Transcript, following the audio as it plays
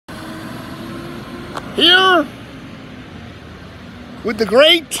Here with the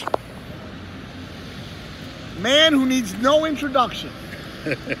great man who needs no introduction,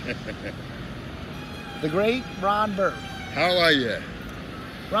 the great Ron Byrd. How are you?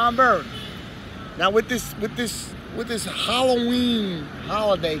 Ron Byrd. Now with this Halloween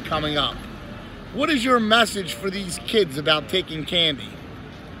holiday coming up, what is your message for these kids about taking candy?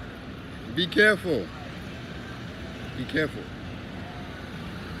 Be careful. Be careful.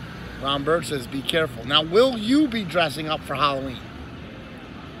 Ron Byrd says be careful. Now, will you be dressing up for Halloween?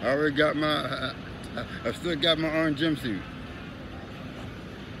 I already got I still got my orange jumpsuit.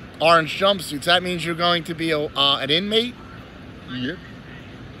 Orange jumpsuits. That means you're going to be an inmate? Yep.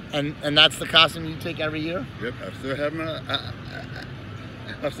 And that's the costume you take every year? Yep. I still have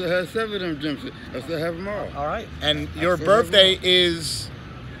I still have 7 of them jumpsuits. I still have them all. All right. And your birthday is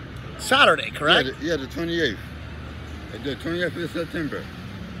Saturday, correct? Yeah, the 28th. The 28th of September.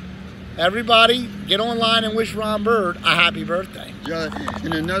 Everybody, get online and wish Ron Byrd a happy birthday. Yeah,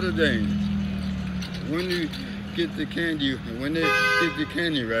 and another thing, when you get the candy, when they get the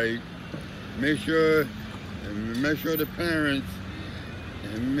candy right, make sure the parents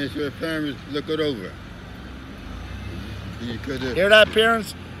look it over. Hear that,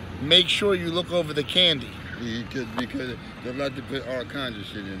 parents? Make sure you look over the candy. Because they like to put all kinds of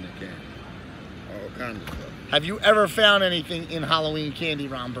shit in the candy. All kinds of stuff. Have you ever found anything in Halloween candy,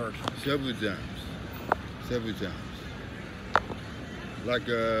 Ron Byrd? Several times. Several times. Like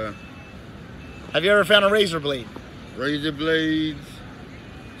have you ever found a razor blade? Razor blades,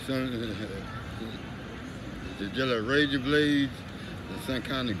 some the razor blades, some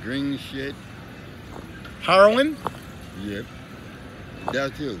kind of green shit. Heroin? Yep.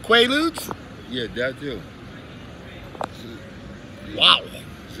 That too. Quaaludes? Yeah, that too. Wow.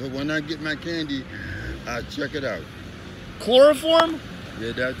 So when I get my candy, I check it out. Chloroform?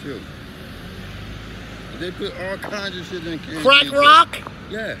 Yeah, that too. They put all kinds of shit in candy. Crack rock?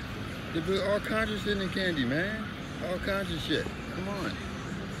 Yeah. They put all kinds of shit in candy, man. All kinds of shit. Come on.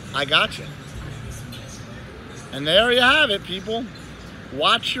 I got you. And there you have it, people.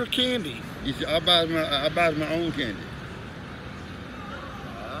 Watch your candy. You see, I buy my own candy.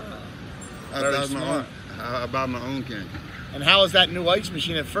 Very smart. I buy my own candy. And how is that new ice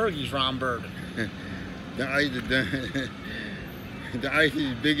machine at Fergie's, Ron Byrd? The ice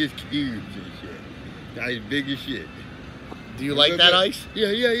is big as cubes and shit. The ice is big as shit. Do you like that ice? Yeah,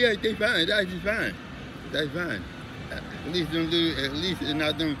 they fine. The ice is fine. That's fine. At least it's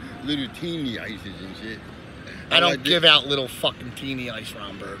not them little teeny ices and shit. I don't give out little fucking teeny ice,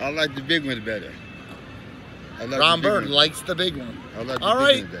 Ron Byrd. I like the big ones better. Ron Byrd likes the big one. I like the All big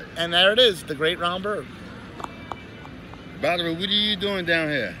right, one better. and there it is, the great Ron Byrd. By the way, what are you doing down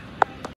here?